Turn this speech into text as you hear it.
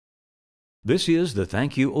This is the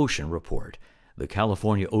Thank You Ocean Report. The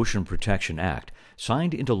California Ocean Protection Act,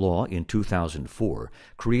 signed into law in 2004,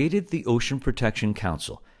 created the Ocean Protection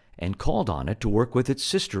Council and called on it to work with its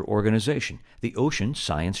sister organization, the Ocean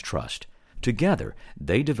Science Trust. Together,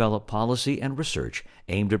 they develop policy and research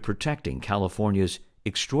aimed at protecting California's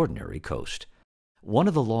extraordinary coast. One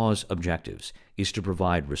of the law's objectives is to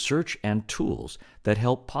provide research and tools that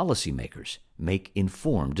help policymakers make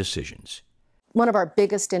informed decisions. One of our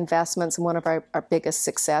biggest investments and one of our biggest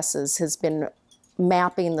successes has been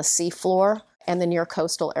mapping the seafloor and the near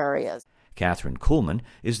coastal areas. Cat Kuhlman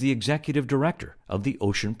is the executive director of the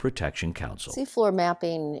Ocean Protection Council. Seafloor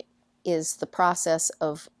mapping is the process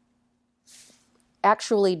of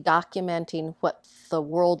actually documenting what the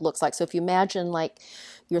world looks like. So if you imagine like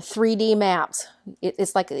your 3D maps,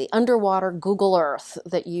 it's like the underwater Google Earth,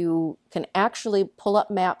 that you can actually pull up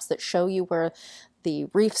maps that show you where the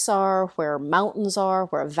reefs are, where mountains are,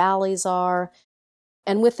 where valleys are.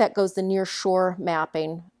 And with that goes the near shore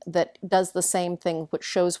mapping that does the same thing, which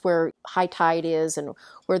shows where high tide is and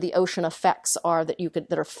where the ocean effects are that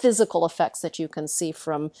are physical effects that you can see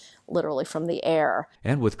from literally from the air.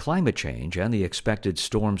 And with climate change and the expected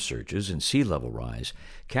storm surges and sea level rise,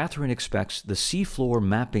 Catherine expects the Seafloor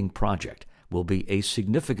Mapping project will be a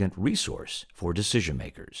significant resource for decision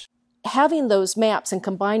makers. Having those maps and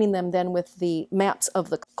combining them then with the maps of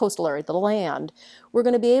the coastal area, the land, we're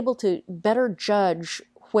going to be able to better judge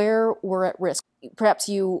where we're at risk. Perhaps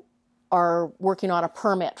you are working on a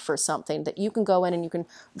permit for something that you can go in and you can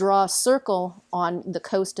draw a circle on the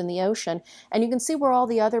coast and the ocean, and you can see where all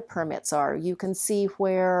the other permits are. You can see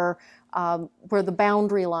where the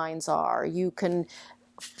boundary lines are. You can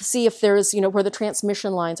see if there's, where the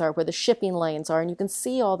transmission lines are, where the shipping lanes are, and you can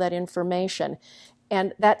see all that information.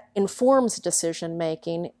 And that informs decision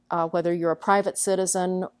making, whether you're a private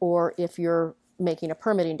citizen or if you're making a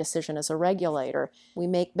permitting decision as a regulator. We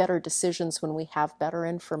make better decisions when we have better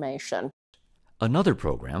information. Another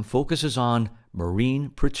program focuses on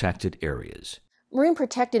marine protected areas. Marine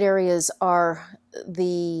protected areas are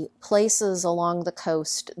the places along the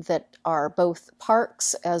coast that are both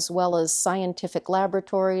parks as well as scientific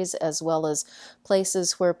laboratories, as well as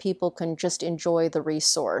places where people can just enjoy the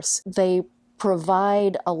resource. They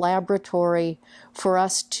provide a laboratory for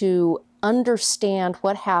us to understand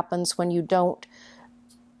what happens when you don't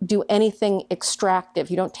do anything extractive,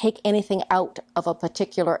 you don't take anything out of a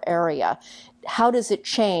particular area. How does it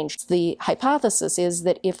change? The hypothesis is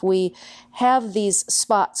that if we have these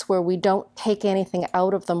spots where we don't take anything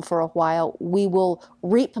out of them for a while, we will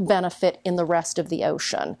reap benefit in the rest of the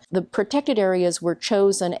ocean. The protected areas were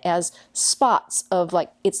chosen as spots of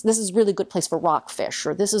this is a really good place for rockfish,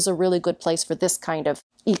 or this is a really good place for this kind of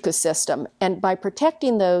ecosystem. And by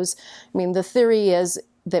protecting those, the theory is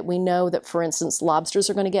that we know that, for instance, lobsters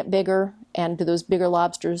are going to get bigger, and do those bigger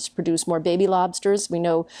lobsters produce more baby lobsters? We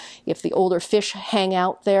know if the older fish hang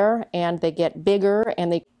out there and they get bigger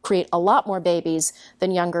and they create a lot more babies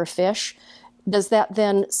than younger fish, does that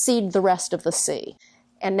then seed the rest of the sea?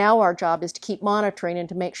 And now our job is to keep monitoring and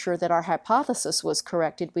to make sure that our hypothesis was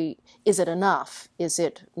corrected. Is it enough? Is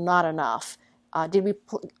it not enough? Are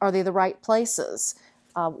they the right places?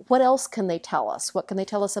 What else can they tell us? What can they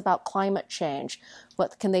tell us about climate change?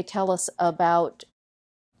 What can they tell us about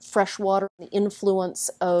freshwater, the influence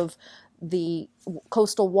of the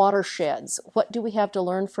coastal watersheds? What do we have to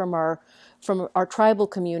learn from our tribal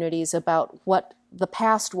communities about what the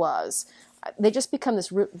past was? They just become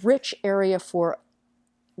this rich area for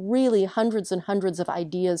really hundreds and hundreds of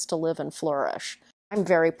ideas to live and flourish. I'm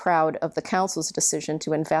very proud of the Council's decision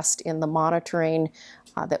to invest in the monitoring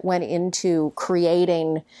that went into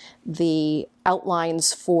creating the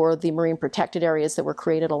outlines for the marine protected areas that were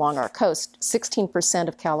created along our coast. 16%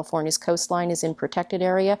 of California's coastline is in protected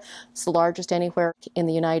area. It's the largest anywhere in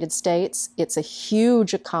the United States. It's a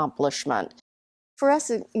huge accomplishment. For us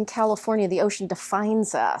in California, the ocean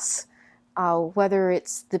defines us. Whether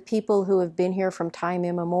it's the people who have been here from time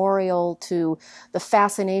immemorial, to the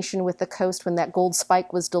fascination with the coast when that gold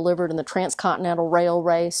spike was delivered and the transcontinental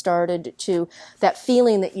railway started, to that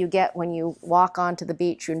feeling that you get when you walk onto the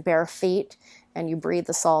beach in bare feet and you breathe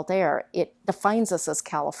the salt air. It defines us as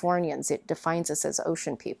Californians. It defines us as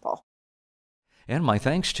ocean people. And my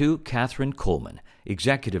thanks to Cat Kuhlman,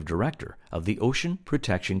 Executive Director of the Ocean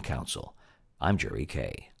Protection Council. I'm Jerry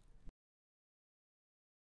Kay.